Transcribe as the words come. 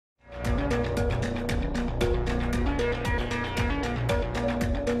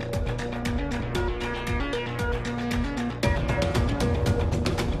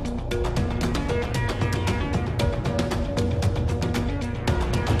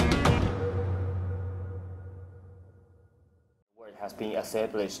has been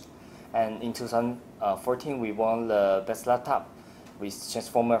established. And in 2014, we won the Best Laptop with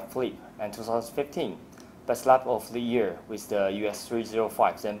Transformer Flip. And 2015, Best Laptop of the Year with the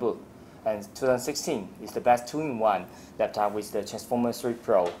US305 ZenBook. And 2016 is the Best 2-in-1 laptop with the Transformer 3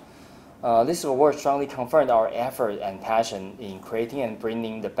 Pro. This award strongly confirmed our effort and passion in creating and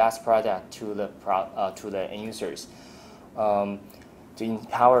bringing the best product to the end users, to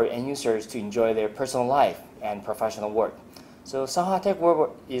empower end users to enjoy their personal life and professional work. So Shanghai Tech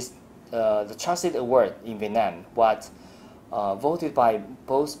Award is the trusted award in Vietnam, but voted by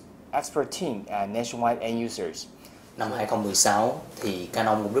both expert team and nationwide end users. Năm 2016 thì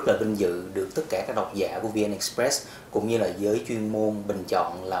Canon cũng rất là vinh dự được tất cả các độc giả của VN Express cũng như là giới chuyên môn bình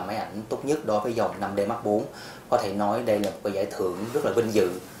chọn là máy ảnh tốt nhất đối với dòng 5D Mark IV. Có thể nói đây là một cái giải thưởng rất là vinh dự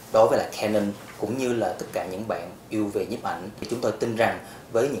đối với là Canon cũng như là tất cả những bạn yêu về nhiếp ảnh. Thì chúng tôi tin rằng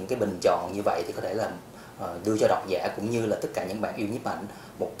với những cái bình chọn như vậy thì có thể là đưa cho độc giả cũng như là tất cả những bạn yêu nhiếp ảnh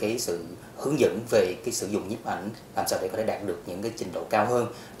một cái sự hướng dẫn về cái sử dụng nhiếp ảnh, làm sao để có thể đạt được những cái trình độ cao hơn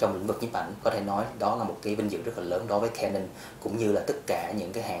trong lĩnh vực nhiếp ảnh. Có thể nói đó là một cái vinh dự rất là lớn đối với Canon cũng như là tất cả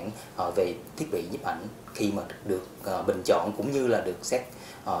những cái hãng về thiết bị nhiếp ảnh khi mà được bình chọn cũng như là được xét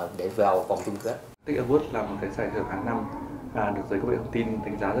để vào vòng chung kết. Thích Award là một cái giải thưởng hàng năm được giới công nghệ thông tin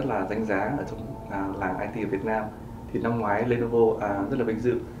đánh giá rất là danh giá ở trong làng IT ở Việt Nam. Thì năm ngoái Lenovo rất là vinh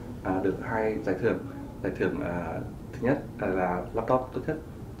dự được 2 giải thưởng. Giải thưởng thứ nhất là laptop tốt nhất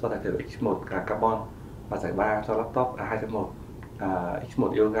cho giải thưởng X1 Carbon và giải 3 cho laptop 2.1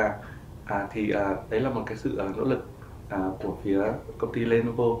 X1 Yoga. Thì đấy là một cái sự nỗ lực của phía công ty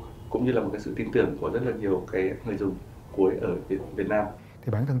Lenovo cũng như là một cái sự tin tưởng của rất là nhiều cái người dùng cuối ở Việt Nam.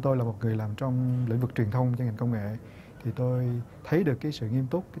 Thì bản thân tôi là một người làm trong lĩnh vực truyền thông cho ngành công nghệ, thì tôi thấy được cái sự nghiêm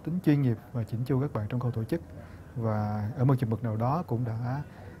túc, cái tính chuyên nghiệp và chỉnh chu các bạn trong khâu tổ chức, và ở một chừng mực nào đó cũng đã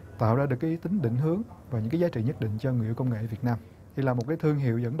tạo ra được cái tính định hướng và những cái giá trị nhất định cho người yêu công nghệ Việt Nam. Thì là một cái thương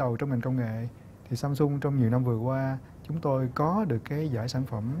hiệu dẫn đầu trong ngành công nghệ, thì Samsung trong nhiều năm vừa qua chúng tôi có được cái giải sản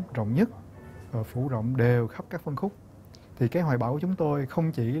phẩm rộng nhất và phủ rộng đều khắp các phân khúc. Thì cái hoài bão của chúng tôi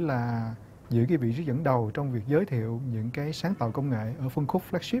không chỉ là giữ cái vị trí dẫn đầu trong việc giới thiệu những cái sáng tạo công nghệ ở phân khúc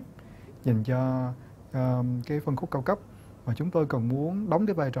flagship dành cho cái phân khúc cao cấp, mà chúng tôi còn muốn đóng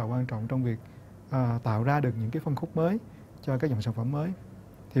cái vai trò quan trọng trong việc tạo ra được những cái phân khúc mới cho các dòng sản phẩm mới.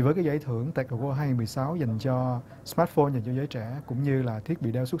 Thì với cái giải thưởng Tech Award 2016 dành cho smartphone dành cho giới trẻ cũng như là thiết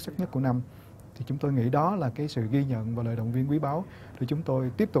bị đeo xuất sắc nhất của năm, thì chúng tôi nghĩ đó là cái sự ghi nhận và lời động viên quý báu để chúng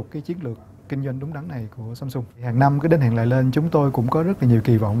tôi tiếp tục cái chiến lược kinh doanh đúng đắn này của Samsung. Hàng năm cứ đến hẹn lại lên, chúng tôi cũng có rất là nhiều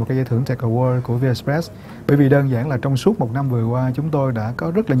kỳ vọng vào cái giải thưởng Tech Award của VN Express, bởi vì đơn giản là trong suốt một năm vừa qua chúng tôi đã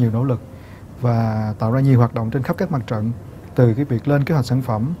có rất là nhiều nỗ lực và tạo ra nhiều hoạt động trên khắp các mặt trận, từ cái việc lên kế hoạch sản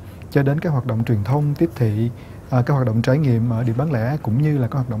phẩm cho đến các hoạt động truyền thông, tiếp thị, các hoạt động trải nghiệm ở điểm bán lẻ cũng như là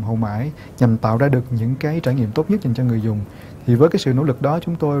các hoạt động hậu mãi nhằm tạo ra được những cái trải nghiệm tốt nhất dành cho người dùng. Thì với cái sự nỗ lực đó,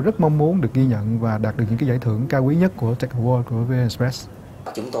 chúng tôi rất mong muốn được ghi nhận và đạt được những cái giải thưởng cao quý nhất của Tech Award của VN Express.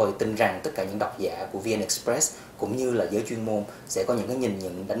 Chúng tôi tin rằng tất cả những độc giả của VN Express cũng như là giới chuyên môn sẽ có những cái nhìn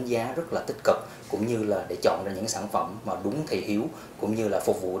nhận đánh giá rất là tích cực cũng như là để chọn ra những sản phẩm mà đúng thị hiếu cũng như là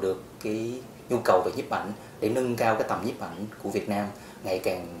phục vụ được cái nhu cầu về nhiếp ảnh để nâng cao cái tầm nhiếp ảnh của Việt Nam ngày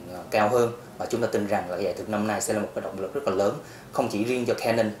càng cao hơn. Và chúng ta tin rằng là giải thưởng năm nay sẽ là một cái động lực rất là lớn, không chỉ riêng cho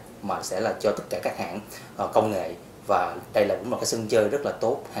Canon mà sẽ là cho tất cả các hãng công nghệ. Và đây là cũng là cái sân chơi rất là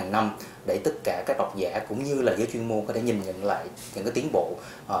tốt hàng năm để tất cả các độc giả cũng như là giới chuyên môn có thể nhìn nhận lại những cái tiến bộ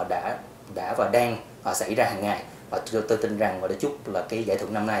đã và đang xảy ra hàng ngày. Và tôi tin rằng và để chúc là cái giải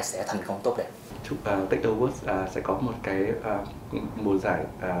thưởng năm nay sẽ thành công tốt đẹp. Chúc Tech Award sẽ có một cái mùa giải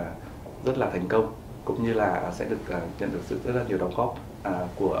rất là thành công cũng như là sẽ được nhận được sự rất là nhiều đóng góp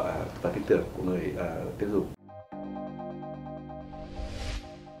của và tin tưởng của người tiêu dùng.